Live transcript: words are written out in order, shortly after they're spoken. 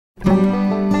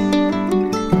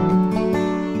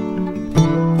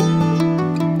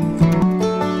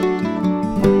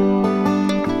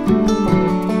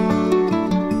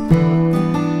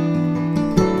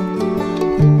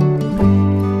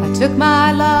Took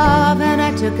my love and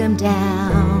I took him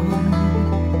down.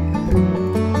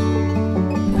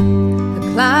 I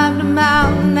climbed a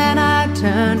mountain and I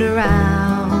turned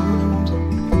around,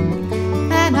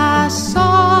 and I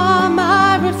saw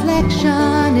my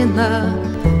reflection in the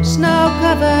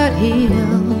snow-covered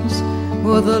hills,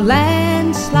 where the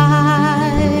landslide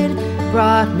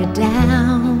brought me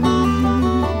down.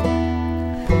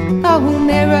 Oh,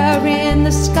 mirror in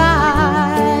the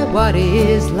sky, what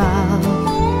is love?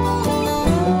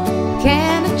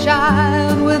 Can a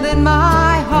child within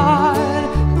my heart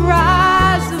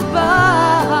rise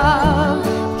above?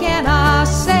 Can I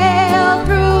sail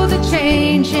through the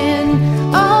changing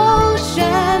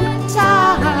ocean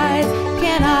tide?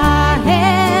 Can I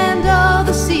handle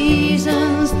the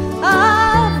seasons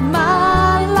of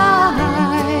my life?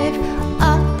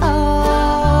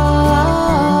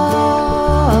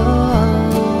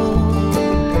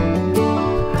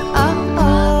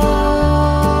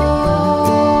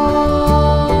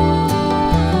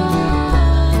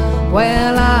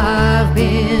 Well, I've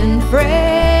been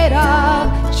afraid of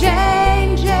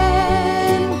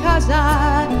changing, 'cause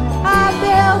I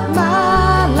built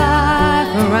my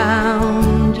life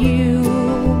around you.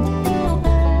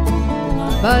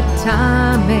 But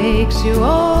time makes you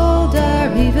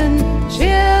older, even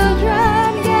children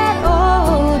get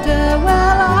older.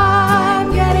 Well,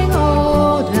 I'm getting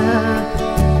older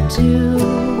too.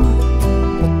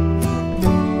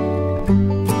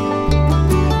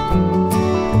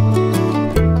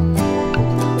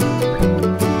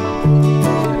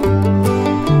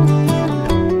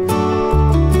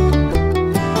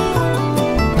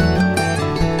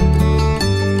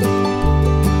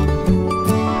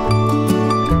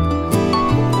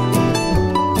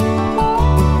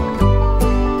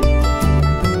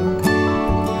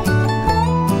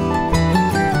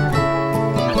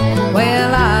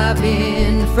 Well, I've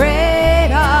been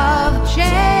afraid of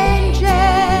changing,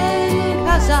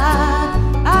 'cause I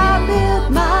built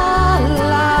my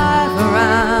life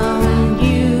around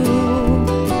you.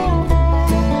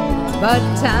 But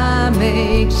time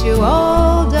makes you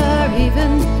older,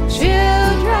 even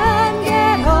children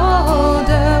get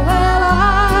older. Well,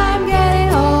 I'm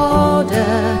getting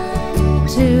older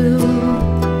too.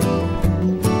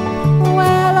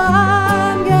 Well,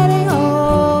 I'm getting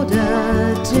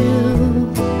older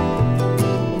too.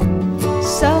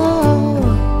 So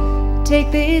take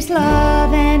this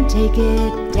love and take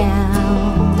it down.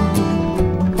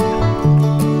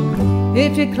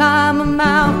 If you climb a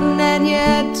mountain and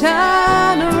you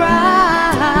turn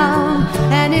around,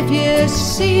 and if you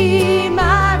see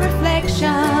my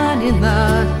reflection in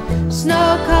the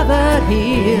snow-covered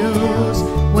hills,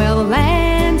 well, the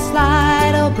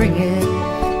landslide will bring it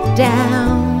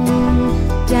down,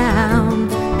 down.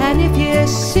 And if you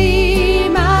see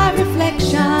my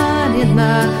reflection in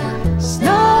the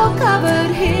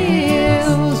snow-covered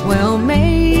hills, well,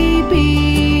 maybe,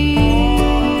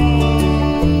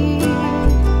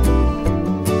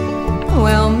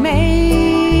 well,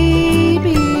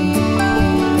 maybe,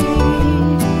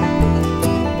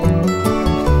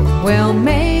 well,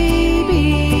 maybe,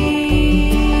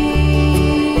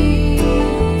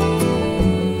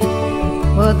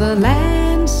 well, the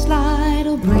landslide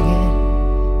will bring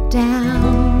it down.